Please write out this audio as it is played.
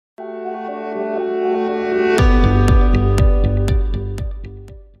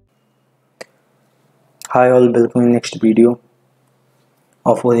Hi all, welcome in next video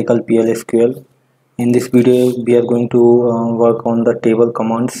of Oracle PLSQL. In this video we are going to work on the table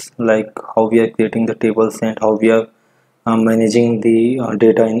commands, like how we are creating the tables and how we are managing the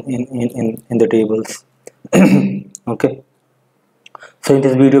data in the tables. Okay, so in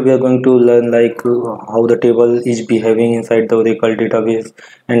this video we are going to learn how the table is behaving inside the Oracle database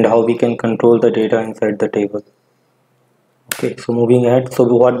and how we can control the data inside the table. Okay, so moving ahead, so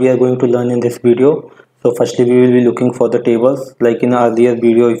what we are going to learn in this video. So firstly we will be looking for the tables, like in earlier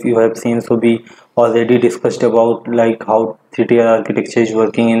video if you have seen. So we already discussed about like how 3-tier architecture is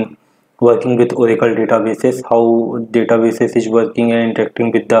working with Oracle databases, how databases is working and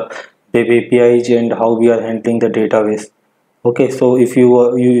interacting with the web APIs, and how we are handling the database. Okay, so if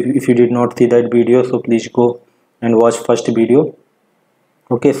you did not see that video, so please go and watch first video.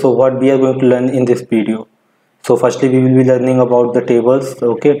 Okay, so what we are going to learn in this video. So firstly we will be learning about the tables,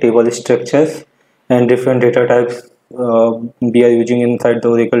 okay, table structures and different data types we are using inside the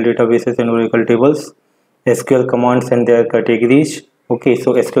Oracle databases and Oracle tables, SQL commands and their categories. Okay,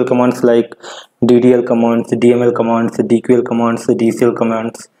 so SQL commands like DDL commands, DML commands, DQL commands, DCL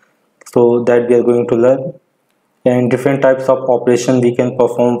commands, so that we are going to learn, and different types of operation we can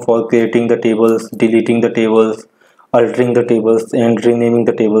perform for creating the tables, deleting the tables, altering the tables and renaming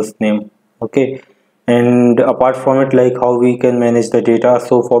the tables name. Okay, and apart from it, like how we can manage the data.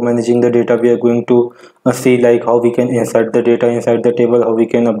 So for managing the data we are going to see like how we can insert the data inside the table, how we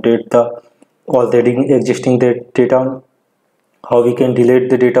can update the already existing data, how we can delete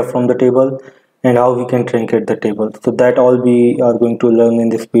the data from the table, and how we can truncate the table. So that all we are going to learn in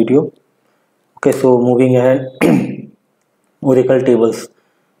this video. Okay, so moving ahead, Oracle tables.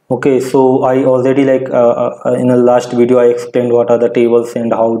 Okay, so I already in the last video I explained what are the tables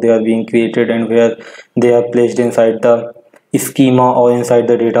and how they are being created and where they are placed inside the schema or inside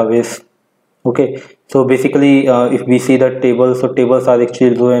the database. Okay, so basically if we see the table, so tables are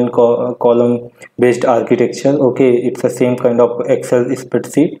actually row and column based architecture. Okay, it's the same kind of Excel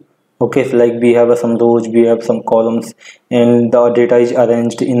spreadsheet. Okay, so like we have some rows, we have some columns, and the data is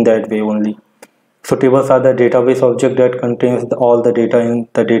arranged in that way only. So tables are the database object that contains all the data in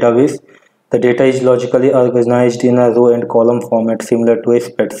the database. The data is logically organized in a row and column format similar to a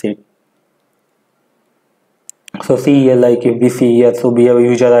spreadsheet. So see here, like if we see here, so we have a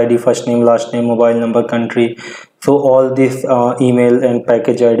user ID, first name, last name, mobile number, country. So all this email and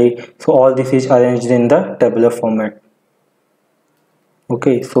package ID. So all this is arranged in the tabular format.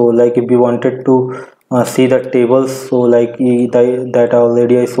 Okay, so like if we wanted to see the tables, so like that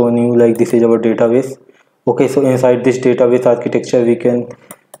already I shown you, like this is our database. Okay, so inside this database architecture we can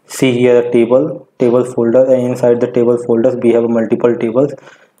see here a table folder, and inside the table folders we have multiple tables.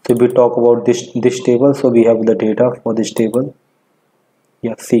 So if we talk about this table, so we have the data for this table.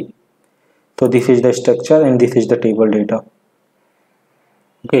 Yeah, see, so this is the structure and this is the table data.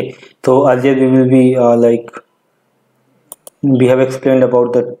 Okay, so earlier we will be we have explained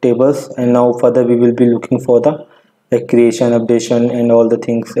about the tables, and now further we will be looking for the creation, updation and all the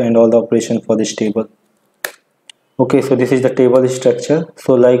things and all the operation for this table. Okay, so this is the table structure.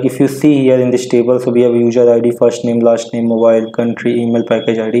 So like if you see here in this table, so we have user ID, first name, last name, mobile, country, email,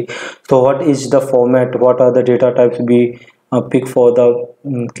 package ID. So what is the format, what are the data types we pick for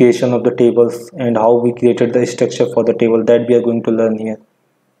the creation of the tables, and how we created the structure for the table, that we are going to learn here.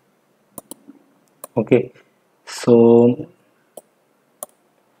 Okay, so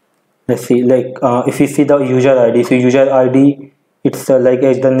let's see, like if you see the user ID, so user ID, it's like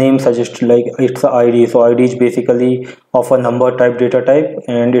as the name suggests, like it's a ID. So ID is basically of a number type data type,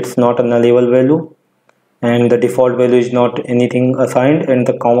 and it's not a nullable value, and the default value is not anything assigned, and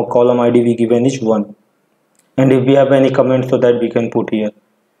the column ID we given is 1. And if we have any comment, so that we can put here.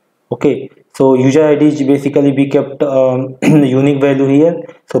 Okay, so user ID is basically we kept unique value here,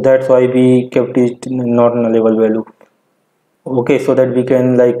 so that's why we kept it not nullable value. Okay, so that we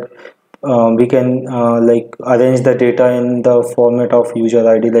can arrange the data in the format of user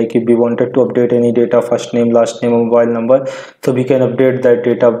ID. Like if we wanted to update any data, first name, last name, mobile number, so we can update that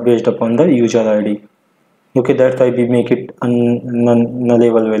data based upon the user ID. Okay, that's why we make it a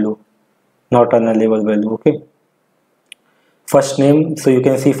nullable value, not a nullable value. Okay, first name, so you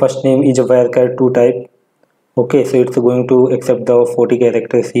can see first name is a varchar 2 type. Okay, so it's going to accept the 40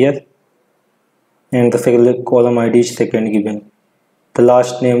 characters here, and the second column ID is second given, the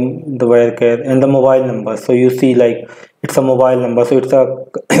last name, the varchar, and the mobile number. So you see like it's a mobile number, so it's a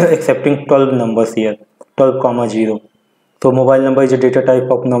accepting 12 numbers here, 12,0. So mobile number is a data type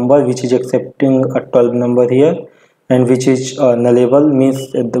of number which is accepting a 12 number here, and which is nullable,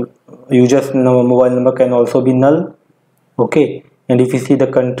 means the user's mobile number can also be null. Okay, and if you see the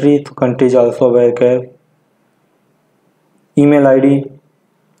country, so country is also varchar email ID.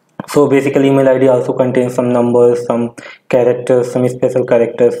 So basically email ID also contains some numbers, some characters, some special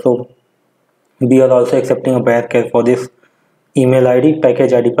characters. So we are also accepting a varchar for this email ID.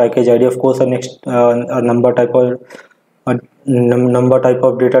 Package ID, of course, a next a number type or a number type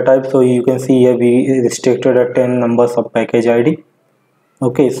of data type. So you can see here we restricted at 10 numbers of package ID.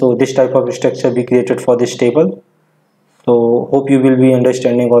 Okay, so this type of structure we created for this table. So hope you will be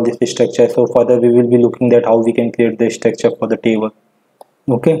understanding all this structure. So further we will be looking at how we can create the structure for the table.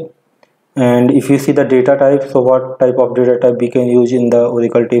 Okay, and if you see the data type, so what type of data type we can use in the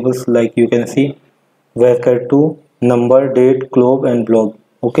Oracle tables, like you can see varchar2, number, date, globe and blob.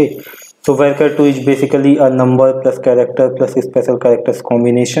 Okay, so varchar2 is basically a number plus character plus special characters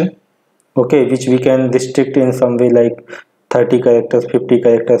combination. Okay, which we can restrict in some way, like 30 characters, 50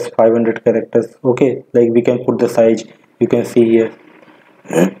 characters, 500 characters. Okay, like we can put the size, you can see here.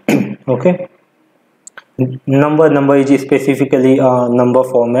 Okay, number is specifically a number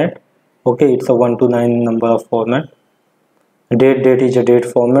format. Okay, it's a 1 to 9 number of format. Date is a date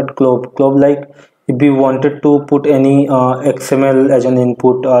format. Globe, like if we wanted to put any XML as an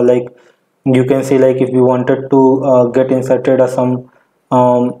input, like you can see, like if we wanted to get inserted some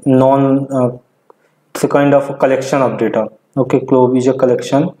non it's a kind of a collection of data. Okay, globe is a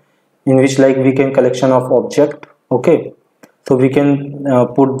collection in which like we can collection of object. Okay, so we can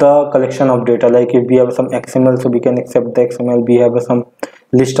put the collection of data, like if we have some XML, so we can accept the XML. We have some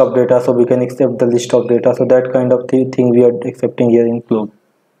list of data, so we can accept the list of data. So that kind of thing we are accepting here in globe.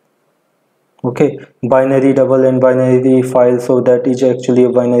 Okay, binary, double and binary file, so that is actually a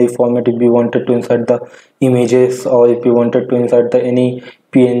binary format if we wanted to insert the images, or if we wanted to insert the any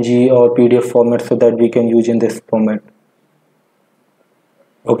PNG or PDF format, so that we can use in this format.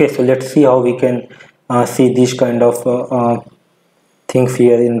 Okay, so let's see how we can see these kind of things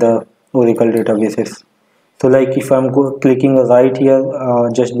here in the Oracle databases. So like if I'm clicking right here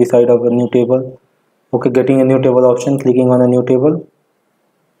just beside of a new table, okay, getting a new table option, clicking on a new table.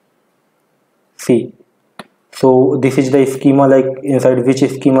 See, so this is the schema, like inside which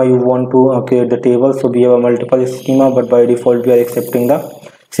schema you want to create the table. So we have a multiple schema, but by default we are accepting the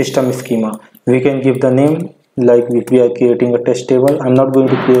system schema. We can give the name, like if we are creating a test table. I'm not going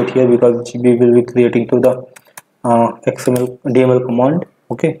to create here because we will be creating to the XML DML command.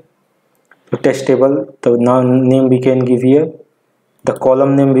 Okay, so test table, the name we can give here, the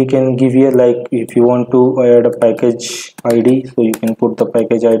column name we can give here, like if you want to add a package ID, so you can put the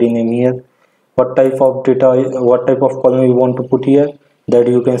package ID name here. What type of data, what type of column you want to put here, that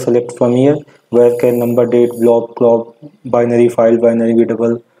you can select from here. Where can number, date, blob, globe, binary file, binary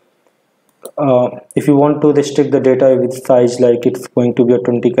readable. If you want to restrict the data with size, like it's going to be a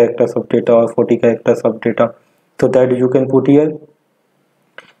 20 characters of data or 40 characters of data, so that you can put here.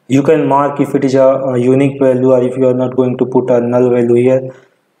 You can mark if it is a unique value, or if you are not going to put a null value here,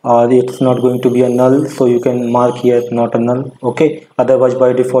 or it's not going to be a null, so you can mark here not a null. Okay, otherwise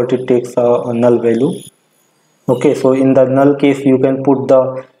by default it takes a null value. Okay, so in the null case you can put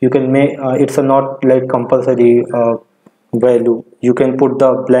the, you can make it's a not like compulsory value. You can put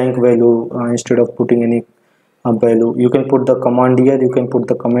the blank value instead of putting any value. You can put the command here, you can put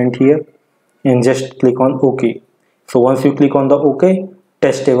the comment here, and just click on OK. So once you click on the OK,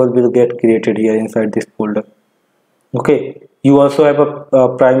 test table will get created here inside this folder. Okay, you also have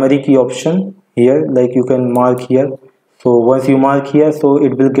a primary key option here, like you can mark here. So once you mark here, so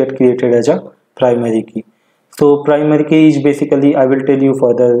it will get created as a primary key. So primary key is basically, I will tell you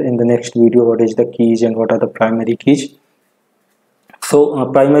further in the next video what is the keys and what are the primary keys. So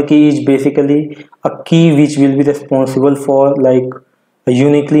primary key is basically a key which will be responsible for like a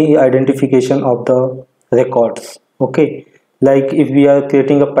uniquely identification of the records. Okay, like if we are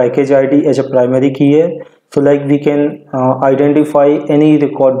creating a package ID as a primary key here, so like we can identify any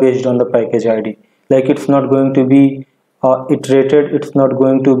record based on the package ID. Like it's not going to be iterated, it's not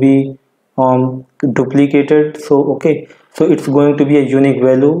going to be duplicated. So okay, so it's going to be a unique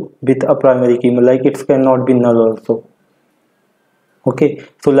value with a primary key, like it cannot be null also. Okay,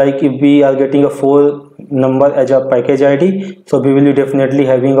 so like if we are getting a 4 number as a package ID, so we will be definitely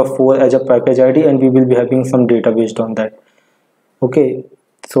having a 4 as a package ID, and we will be having some data based on that. Okay,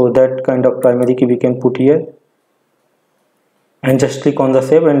 so that kind of primary key we can put here, and just click on the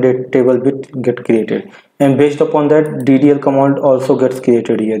save, and the table bit get created, and based upon that DDL command also gets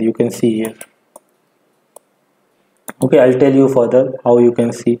created here, you can see here. Okay, I'll tell you further how you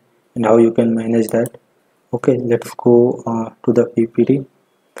can see and how you can manage that. Okay, let's go to the PPT.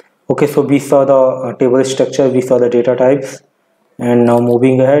 Okay, so we saw the table structure, we saw the data types, and now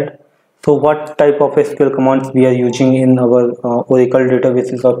moving ahead. So what type of SQL commands we are using in our Oracle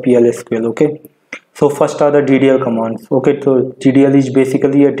databases or PLSQL? Okay, So first are the DDL commands. Okay, so DDL is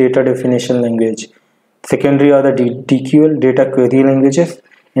basically a data definition language. Secondary are the DQL, data query languages,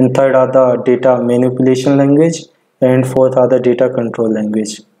 and third are the data manipulation language, and fourth are the data control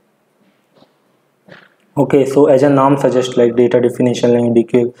language. Okay, so as a name suggests, like data definition language,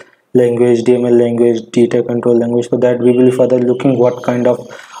 DQL language, DML language, data control language, so that we will further looking what kind of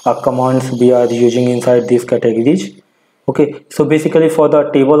commands we are using inside these categories. Okay, so basically for the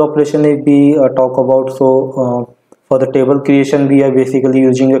table operation, if we talk about, for the table creation, we are basically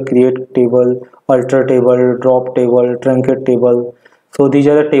using a create table, alter table, drop table, truncate table. So these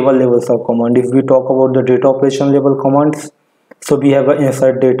are the table levels of command. If we talk about the data operation level commands, so we have a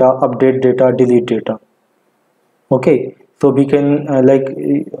insert data, update data, delete data. Okay, so we can like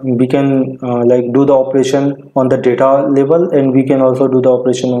do the operation on the data level, and we can also do the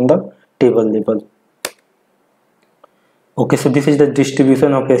operation on the table level. Okay, so this is the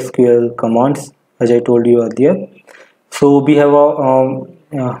distribution of SQL commands as I told you earlier. So we have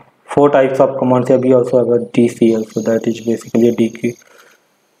four types of commands here. We also have a DCL, so that is basically a DQ.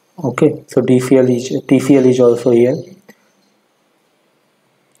 Okay, so TCL is also here,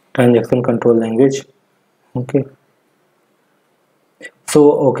 transaction control language. Okay,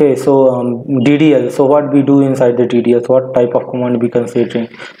 so DDL. So what we do inside the DDL? So what type of command we considering?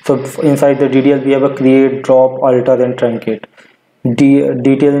 So inside the DDL we have a create, drop, alter, and truncate.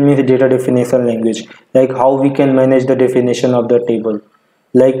 DTL means data definition language, like how we can manage the definition of the table.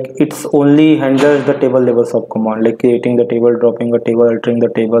 Like it's only handles the table levels of command, like creating the table, dropping a table, altering the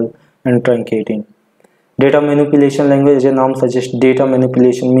table, and truncating. Data manipulation language, as a name suggests, data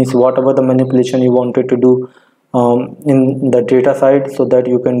manipulation means whatever the manipulation you wanted to do in the data side, so that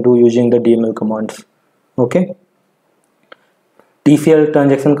you can do using the DML commands. Okay. DCL,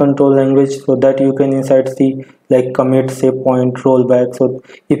 transaction control language, so that you can inside see like commit, save point, rollback. So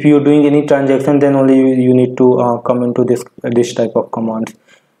if you're doing any transaction, then only you need to come into this type of commands.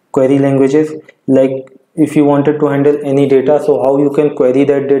 Query languages, like if you wanted to handle any data, so how you can query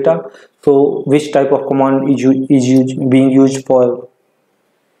that data, so which type of command is being used for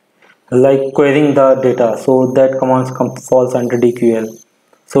like querying the data, so that commands falls under DQL.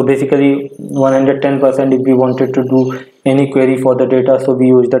 So basically 110%, if we wanted to do any query for the data, so we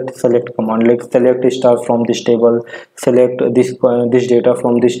use that select command, like select star from this table, select this data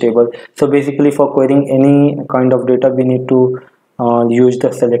from this table. So basically for querying any kind of data, we need to use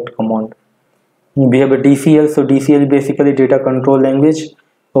the select command. We have a DCL, so DCL is basically data control language.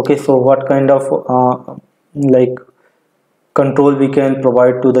 Okay, so what kind of like control we can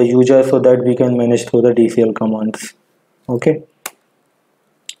provide to the user, so that we can manage through the DCL commands. Okay,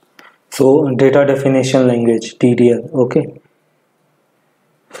 so data definition language, DDL. Okay,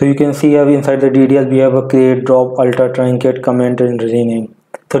 so you can see here inside the DDL we have a create, drop, alter, truncate, comment, and rename.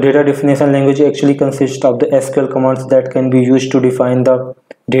 So data definition language actually consists of the SQL commands that can be used to define the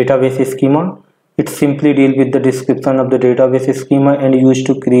database schema. It simply deals with the description of the database schema and used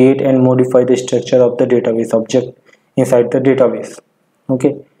to create and modify the structure of the database object inside the database.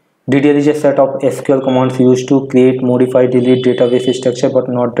 Okay, DDL is a set of SQL commands used to create, modify, delete database structure, but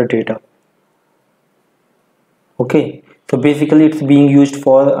not the data. Okay, so basically it's being used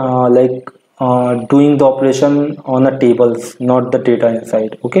for doing the operation on the tables, not the data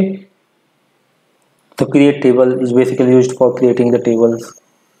inside. Okay, so create table is basically used for creating the tables,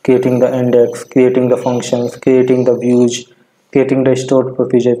 creating the index, creating the functions, creating the views, creating the stored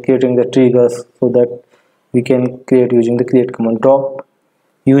procedure, creating the triggers, so that we can create using the create command. Drop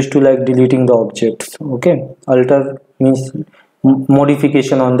used to like deleting the objects. Okay, alter means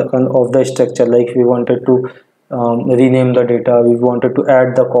modification on the of the structure, like we wanted to rename the data, we wanted to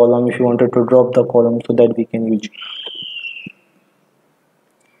add the column, if you wanted to drop the column, so that we can use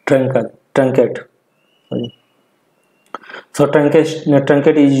truncate. Sorry. So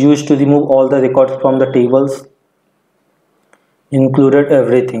truncate is used to remove all the records from the tables, included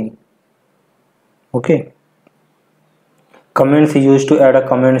everything. Okay, comments is used to add a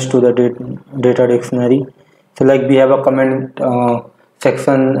comments to the data dictionary. So like we have a comment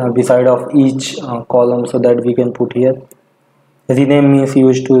section beside of each column, so that we can put here. Rename means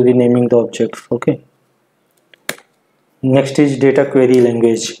used to renaming the objects. Okay, next is data query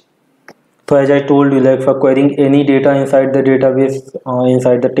language. So as I told you, like for querying any data inside the database,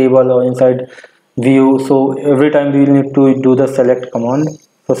 inside the table or inside view, so every time we will need to do the select command.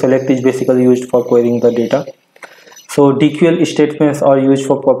 So select is basically used for querying the data. So DQL statements are used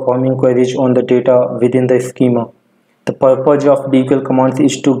for performing queries on the data within the schema. The purpose of DQL commands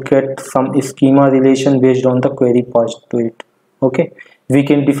is to get some schema relation based on the query passed to it. Okay, we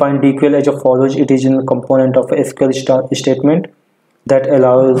can define DQL as follows. It is a component of a SQL statement. that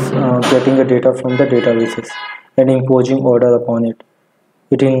allows getting the data from the databases and imposing order upon it.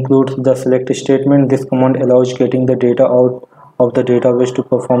 It includes the select statement. This command allows getting the data out of the database to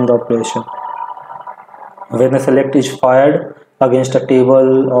perform the operation. When a select is fired against a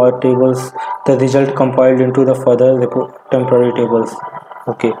table or tables, the result compiled into the further temporary tables.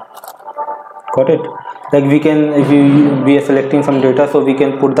 Okay, got it. Like we can, if we are selecting some data, so we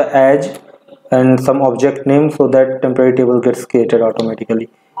can put the edge and some object name, so that temporary table gets created automatically.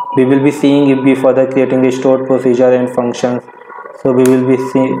 We will be seeing if we further creating a stored procedure and functions, so we will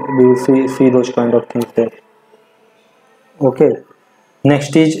see those kind of things there. Okay,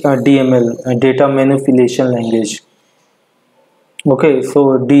 next is DML, data manipulation language. Okay,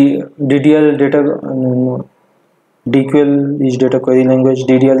 so DDL data, DQL is data query language,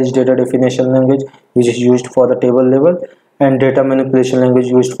 DDL is data definition language, which is used for the table level, and data manipulation language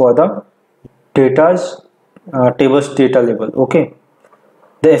used for the tables data level. Okay,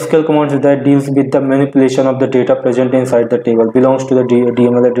 the SQL commands that deals with the manipulation of the data present inside the table belongs to the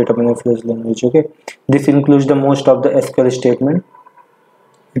DML or data manipulation language. Okay, this includes the most of the SQL statement.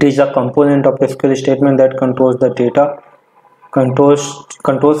 It is a component of SQL statement that controls the data,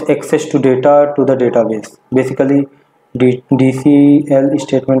 controls access to data to the database. Basically, DCL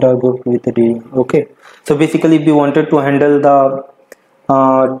statement are grouped with the D. Okay, so basically, we wanted to handle the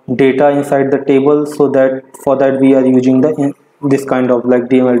data inside the table, so that for that we are using the this kind of like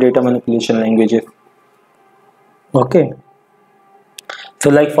DML data manipulation languages. Okay, so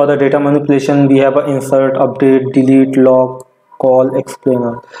like for the data manipulation, we have a insert, update, delete, log, call,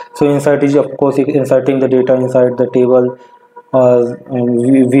 explainer. So insert is of course inserting the data inside the table or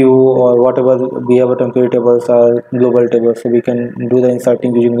view or whatever. We have a temporary tables or global tables, so we can do the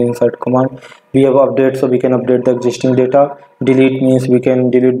inserting using the insert command. We have update, so we can update the existing data. Delete means we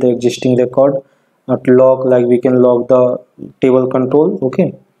can delete the existing record. Log, like we can log the table control.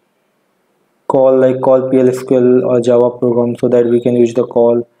 Okay, call, like call PLSQL or Java program, so that we can use the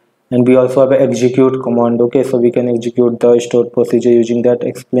call. And we also have an execute command. Okay, so we can execute the stored procedure using that.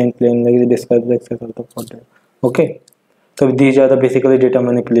 Explain, plain, like describe the access of the content. Okay, so these are the basically data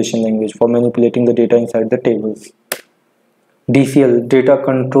manipulation language for manipulating the data inside the tables. DCL, data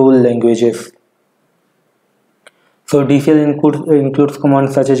control languages. So DCL includes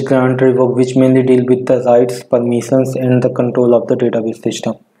commands such as grant, revoke, which mainly deal with the rights, permissions, and the control of the database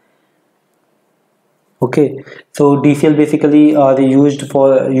system. Okay, so DCL basically are used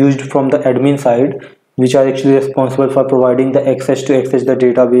from the admin side, which are actually responsible for providing the access to access the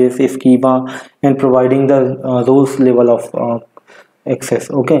database schema and providing the rules level of access.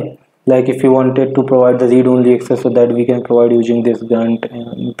 Okay, like if you wanted to provide the read only access, so that we can provide using this grant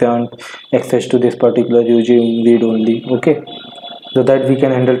access to this particular using read only. Okay, so that we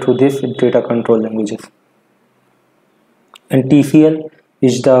can handle through this data control languages. And TCL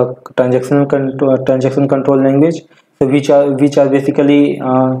is the transaction control language, so which are basically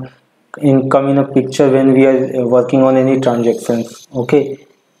come in a picture when we are working on any transactions. Okay,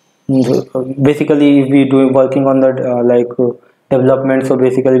 basically if we do working on that development, so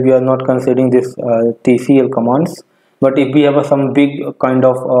basically we are not considering this TCL commands. But if we have some big kind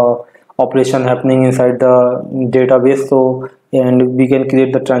of operation happening inside the database, so and we can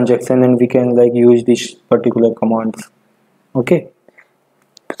create the transaction and we can like use these particular commands. Okay,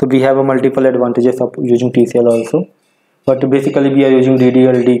 so we have a multiple advantages of using TCL also, but basically we are using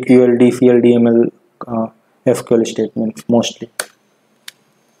DDL, DQL, DCL, DML SQL statements mostly.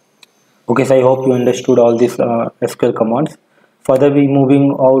 Okay, so I hope you understood all these SQL commands. Further we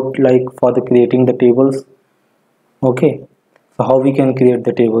moving out like for the creating the tables. Okay, so how we can create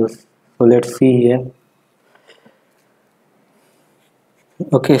the tables, so let's see here.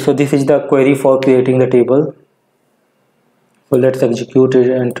 Okay, so this is the query for creating the table. So let's execute it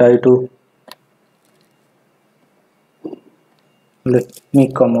and try to, let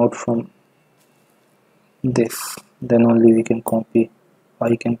me come out from this, then only we can copy.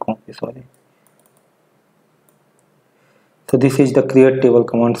 I can copy, sorry. So this is the create table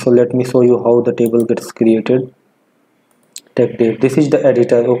command. So let me show you how the table gets created. Tech date, this is the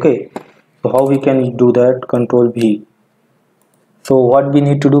editor. Okay, so how we can do that? Control V. So what we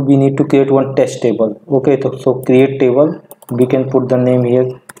need to do, we need to create one test table. Okay, so create table, we can put the name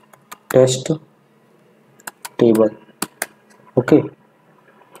here, test table. Okay,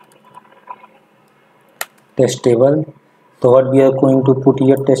 test table. So what we are going to put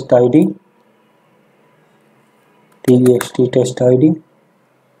here, test ID, test ID.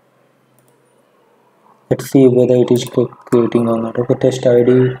 Let's see whether it is creating or not. Okay, test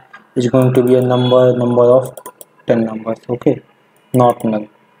ID is going to be a number of 10 numbers. Okay, not null.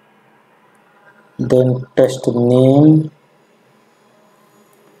 Then test name,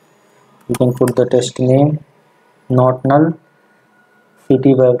 You can put the test name, not null,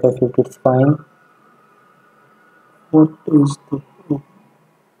 city varchar if it's fine. What is the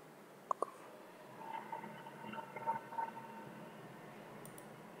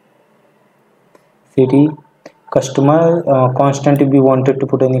city? Customer constant, if we wanted to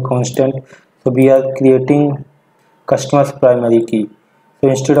put any constant, so we are creating customer's primary key. So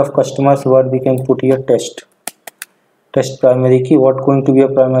instead of customers, what we can put here, test primary key. What going to be a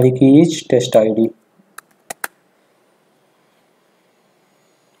primary key is test ID.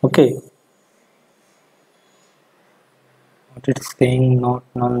 Okay, what it's saying, not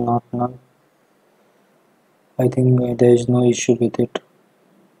null. I think there is no issue with it.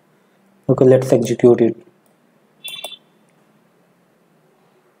 Okay, let's execute it.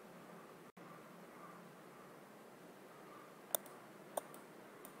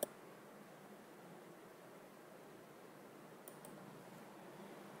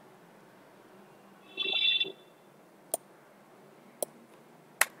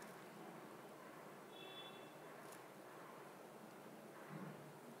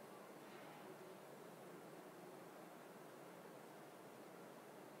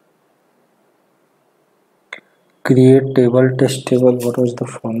 Create table, test table. What was the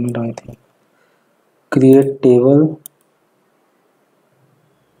format? I think create table,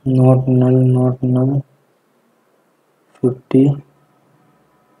 not null, 50.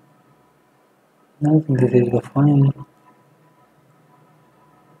 I think this is the fine.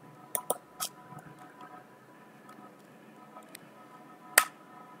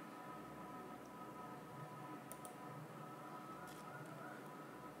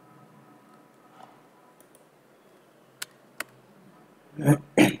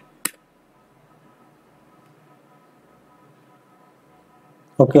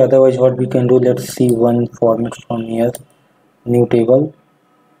 Okay, otherwise what we can do, let's see one format from here, new table.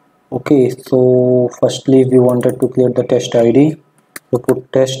 Okay, so firstly we wanted to create the test ID, so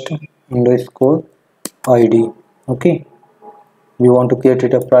put test underscore ID. Okay, we want to create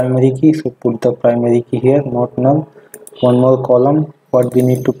it a primary key, so put the primary key here, not null. One more column, what we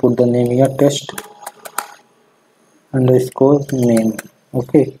need to put the name here, test underscore name.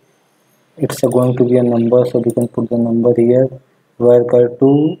 Okay, it's going to be a number, so we can put the number here, varchar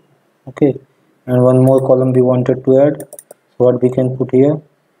 2. Okay, and one more column we wanted to add, so what we can put here,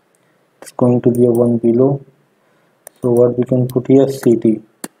 it's going to be a one below, so what we can put here, city.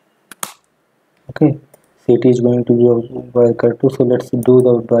 Okay, city is going to be a varchar 2, so let's do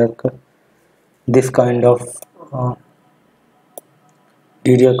the varchar. This kind of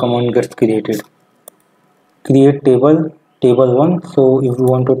DDL command gets created. Create table, table 1. So if we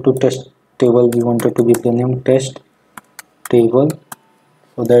wanted to test table, we wanted to give the name test table,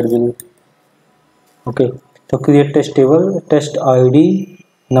 so that will, okay, so create test table, test ID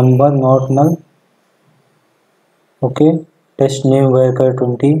number not null. Okay, test name varchar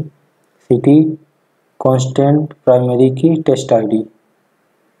 20, city, constant, primary key, test ID.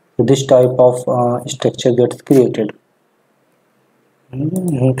 So this type of structure gets created.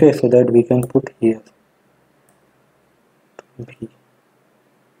 Okay, so that we can put here.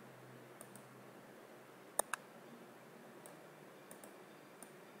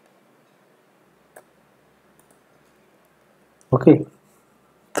 Okay,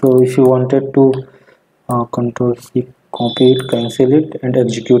 so if you wanted to control C, copy it, cancel it, and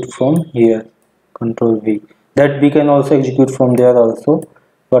execute from here, control V. That we can also execute from there also,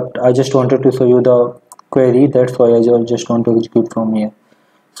 but I just wanted to show you the query, that's why I just want to execute from here.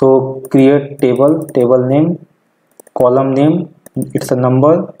 So create table, table name, column name, it's a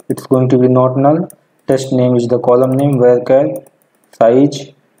number, it's going to be not null. Test name is the column name, varchar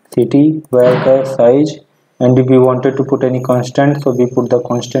size, city, varchar size, and if we wanted to put any constant, so we put the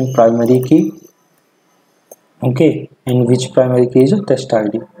constant primary key. Okay, and which primary key is a test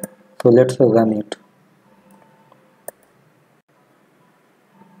ID. So let's run it.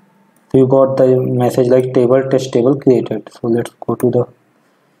 So you got the message like table, test table created. So let's go to the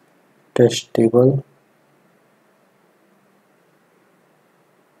test table.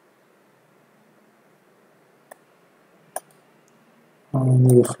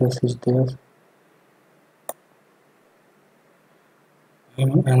 Refresh is there.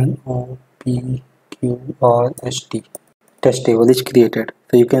 MNOPQRST. Test table is created.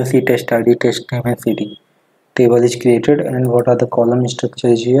 So you can see test ID, test name, and city. Table is created, and what are the column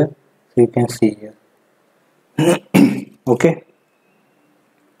structures here? So you can see here. Okay.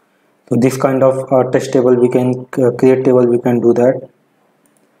 So this kind of test table we can create table. We can do that.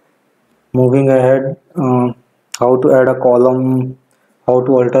 Moving ahead, how to add a column, how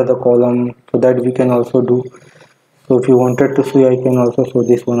to alter the column, so that we can also do. So if you wanted to see, I can also show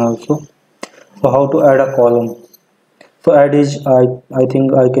this one also. So how to add a column? So add is I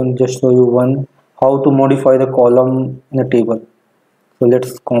think I can just show you one how to modify the column in a table. So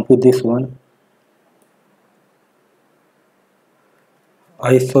let's copy this one.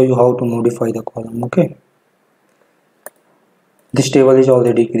 I show you how to modify the column. Okay, this table is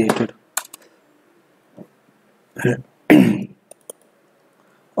already created.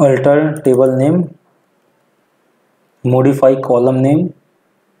 Alter table name, modify column name,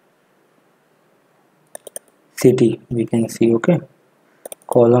 city we can see. Okay,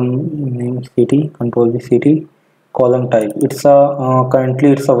 column name city, control the city. Column type, it's a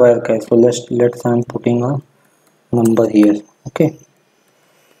currently it's a varchar, so let's I'm putting a number here. Okay,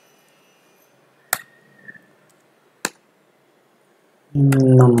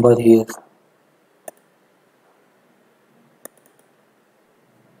 number here.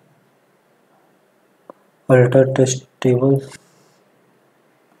 Alter test tables.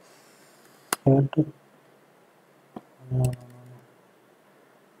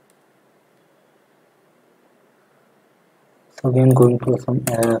 So again going to some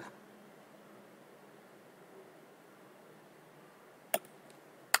error.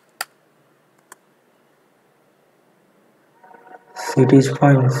 City is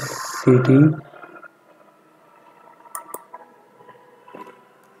fine. City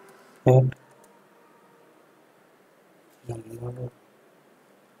set number,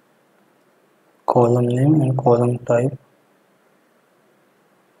 column name and column type.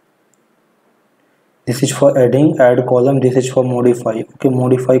 This is for adding, add column. This is for modify. Okay,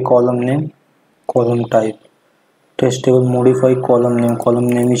 modify column name, column type. Test table, modify column name. Column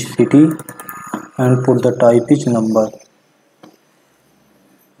name is city and put the type is number.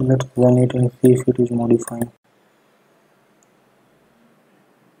 Let's run it and see if it is modifying.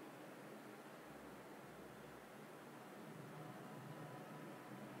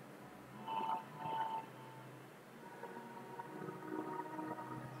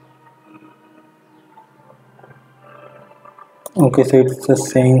 Okay, so it's just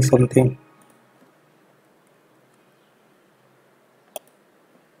saying something.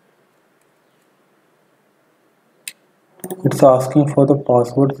 It's asking for the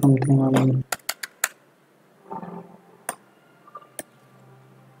password something. I mean,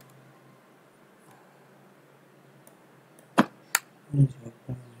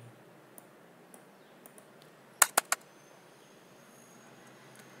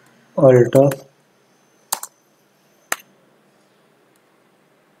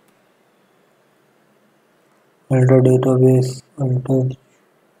 alter database, alter.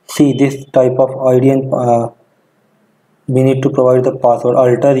 See this type of ID and we need to provide the password.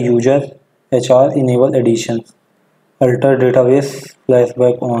 Alter user HR enable additions. Alter database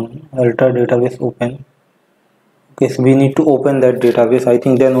flashback on. Alter database open. Okay, so we need to open that database. I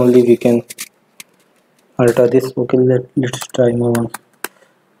think then only we can alter this. Okay, let's try more once.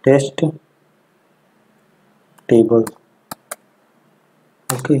 Test table.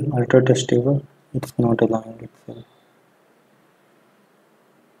 Okay, alter test table. It's not allowing itself.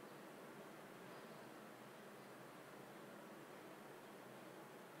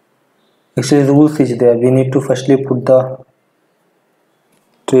 Actually, rules is there. We need to firstly put the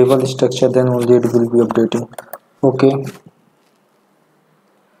table structure, then only it will be updating. Okay,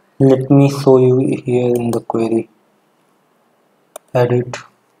 let me show you here in the query. Edit.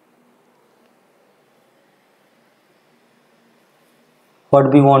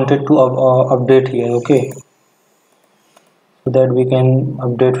 What we wanted to update here. Okay, so that we can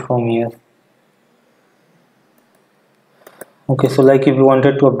update from here. Okay, so like if we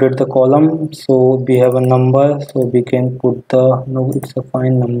wanted to update the column, so we have a number, so we can put the, no, it's a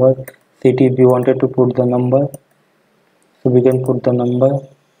fine number. City, we wanted to put the number, so we can put the number.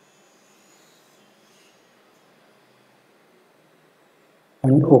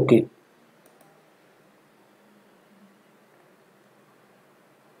 And okay,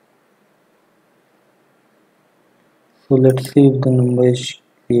 so let's see if the number is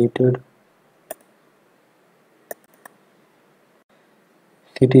created.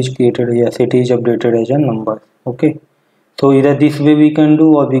 City is created. Yes, city is updated as a number. Okay, so either this way we can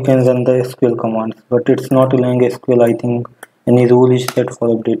do, or we can run the SQL commands, but it's not allowing SQL. I think any rule is set for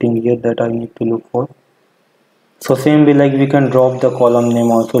updating here that I need to look for. So same way, like we can drop the column name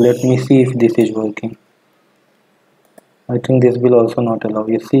also. Let me see if this is working. I think this will also not allow.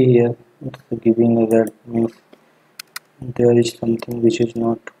 You see here, it's giving a red, means there is something which is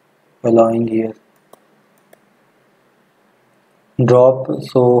not allowing here. Drop.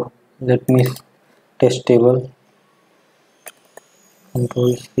 So let me test table.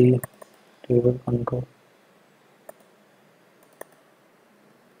 Control C, table control.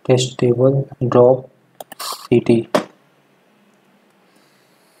 test table drop ct.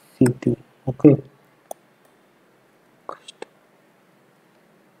 Okay,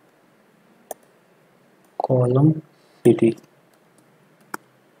 column ct.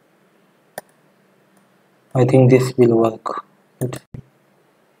 I think this will work.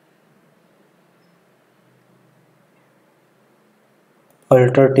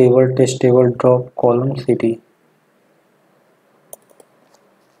 Alter table test table drop column ct.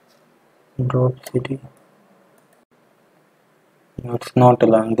 Drop ct. No, it's not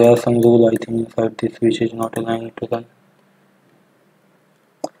allowing. There are some rule I think inside this which is not allowing it to run.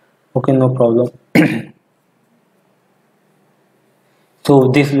 Okay, no problem. So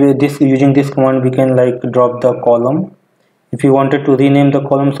this way, this using this command we can like drop the column. If you wanted to rename the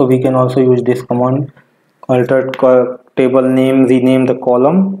column, so we can also use this command, alter table name, rename the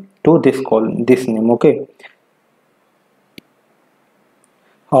column to this column, this name. Okay,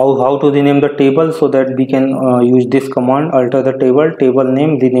 how to rename the table, so that we can use this command, alter the table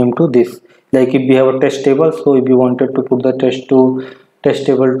name, rename to this. Like if we have a test table, so if you wanted to put the test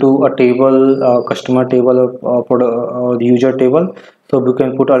table to a table, customer table, or user table, so we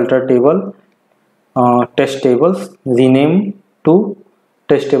can put alter table, test tables, rename to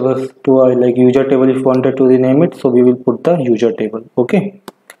test tables to like user table. If you wanted to rename it, so we will put the user table. Okay,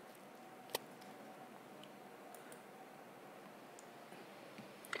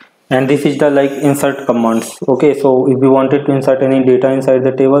 and this is the like insert commands. Okay, so if we wanted to insert any data inside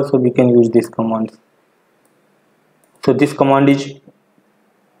the table, so we can use this commands. So this command is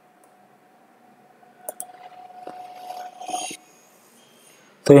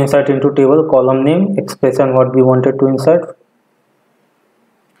so insert into table, column name, expression what we wanted to insert.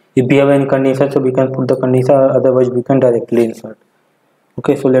 If we have any condition, so we can put the condition, otherwise we can directly insert.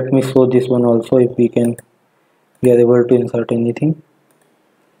 Okay, so let me show this one also, if we are able to insert anything,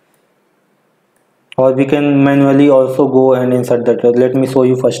 or we can manually also go and insert that. Let me show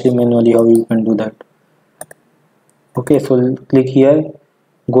you firstly manually how you can do that. Okay, so click here,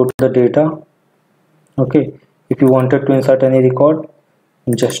 go to the data. Okay, if you wanted to insert any record,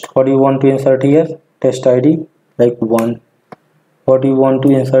 just what you want to insert here, test id like 1. What you want to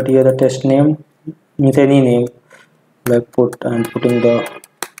insert here, the test name, means any name, like I'm putting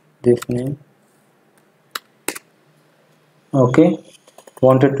this name. Okay,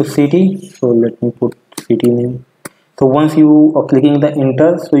 wanted to city, so let me put city name. So once you are clicking the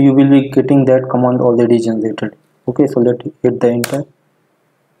enter, so you will be getting that command already generated. Okay, so let's hit the enter.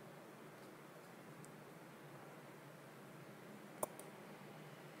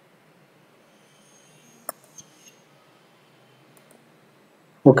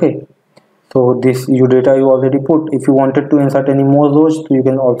 Okay, so this your data you already put. If you wanted to insert any more rows, so you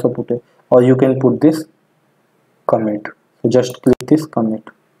can also put it, or you can put this commit. So just click this commit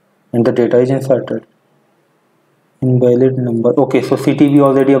and the data is inserted. Invalid number. Okay, so city we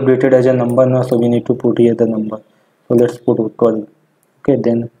already updated as a number now, so we need to put here the number. So let's put 12. Okay,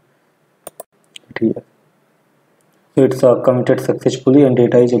 then here. So it's committed successfully and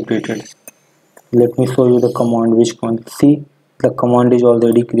data is updated. Let me show you the command, which command. See, the command is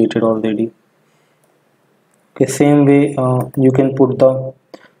already created already. Okay, same way you can put the,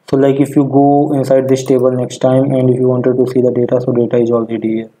 so like if you go inside this table next time and if you wanted to see the data, so data is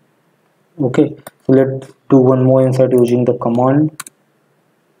already here. Okay, so let's do one more insert using the command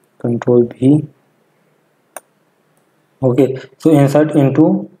control V. Okay, so insert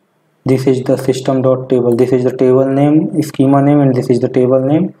into, this is the system.table, this is the table name, schema name, and this is the table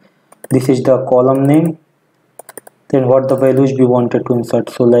name, this is the column name. Then what the values we wanted to insert,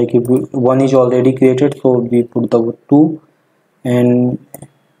 so like if one is already created, so we put the 2, and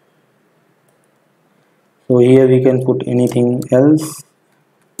so here we can put anything else.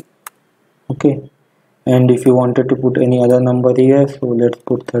 Okay, and if you wanted to put any other number here, so let's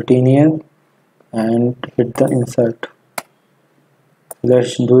put 13 here and hit the insert.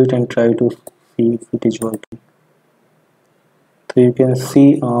 Let's do it and try to see if it is working. So you can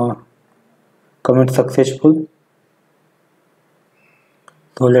see commit successful.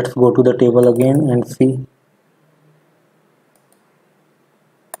 So let's go to the table again and see.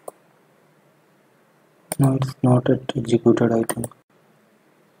 No, it's not executed, I think.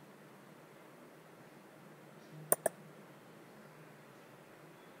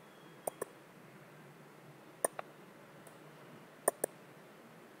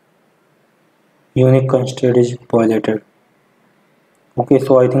 Unique constraint is violated. Okay,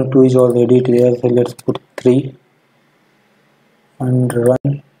 so I think 2 is already there, so let's put 3 and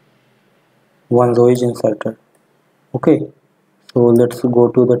run. 1 row is inserted. Okay, so let's go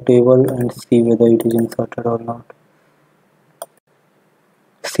to the table and see whether it is inserted or not.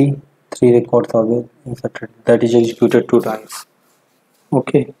 See, 3 records are there inserted. That is executed 2 times.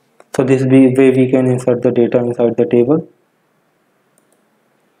 Okay, so this way we can insert the data inside the table.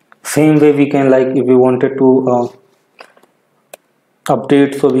 Same way we can, like if we wanted to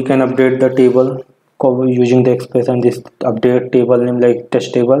update, so we can update the table using the expression this update table name, like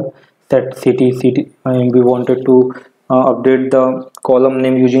test table set city, and we wanted to update the column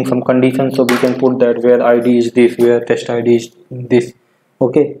name using some condition, so we can put that where id is this, where test id is this.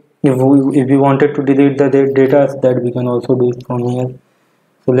 Okay, if we wanted to delete the data, that we can also do it from here.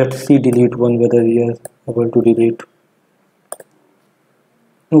 So let's see delete one, whether we are able to delete.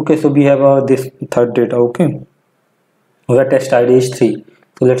 Okay, so we have this third data. Okay, where test id is 3,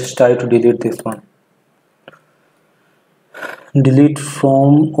 so let's try to delete this one. Delete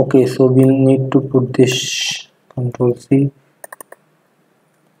from, okay, so we need to put this, control C,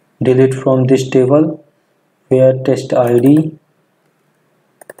 delete from this table where test id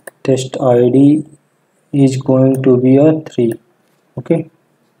is going to be a 3. Okay,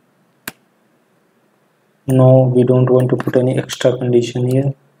 no, we don't want to put any extra condition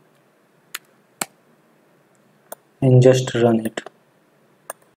here, and just run it.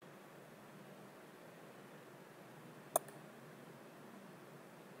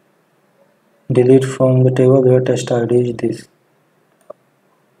 Delete from the table where test id is this.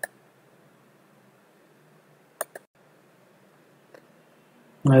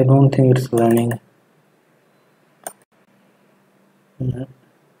 I don't think it's running.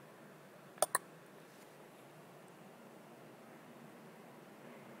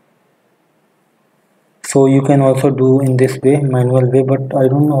 So you can also do in this way, manual way, but I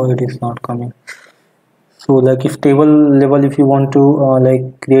don't know, it is not coming. So like if table level, if you want to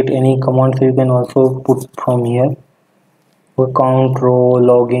like create any command, so you can also put from here. So count, row,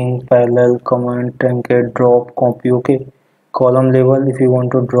 logging, parallel, command, truncate, drop, copy. Okay, column level, if you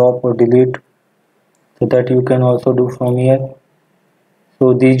want to drop or delete, so that you can also do from here.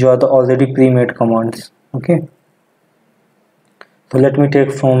 So these are the already pre-made commands. Okay, so let me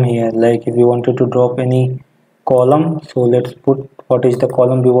take from here, like if you wanted to drop any column, so let's put what is the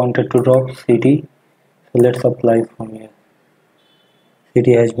column we wanted to drop, city. So let's apply from here.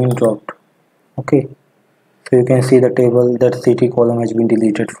 City has been dropped. Okay, so you can see the table that city column has been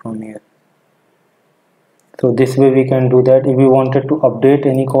deleted from here. So this way we can do that. If we wanted to update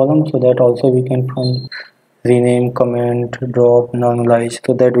any column, so that also we can from rename, comment, drop, normalize,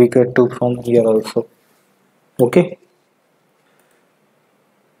 so that we can do from here also. Okay,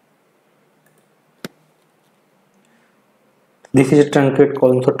 this is a truncate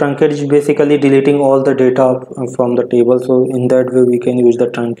column. So truncate is basically deleting all the data from the table. So in that way we can use the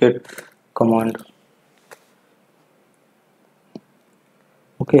truncate command.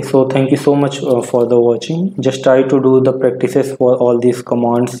 Okay, so thank you so much for the watching. Just try to do the practices for all these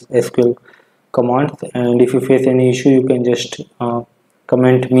commands, SQL commands, and if you face any issue, you can just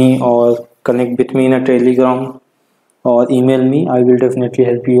comment me or connect with me in a Telegram or email me. I will definitely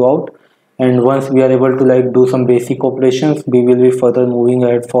help you out. And once we are able to like do some basic operations, we will be further moving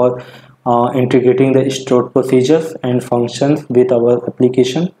ahead for integrating the stored procedures and functions with our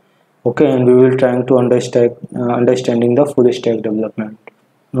application. Okay, and we will trying to understanding the full stack development.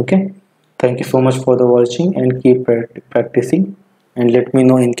 Okay, thank you so much for the watching, and keep practicing, and let me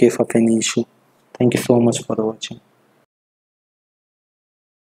know in case of any issue. Thank you so much for the watching.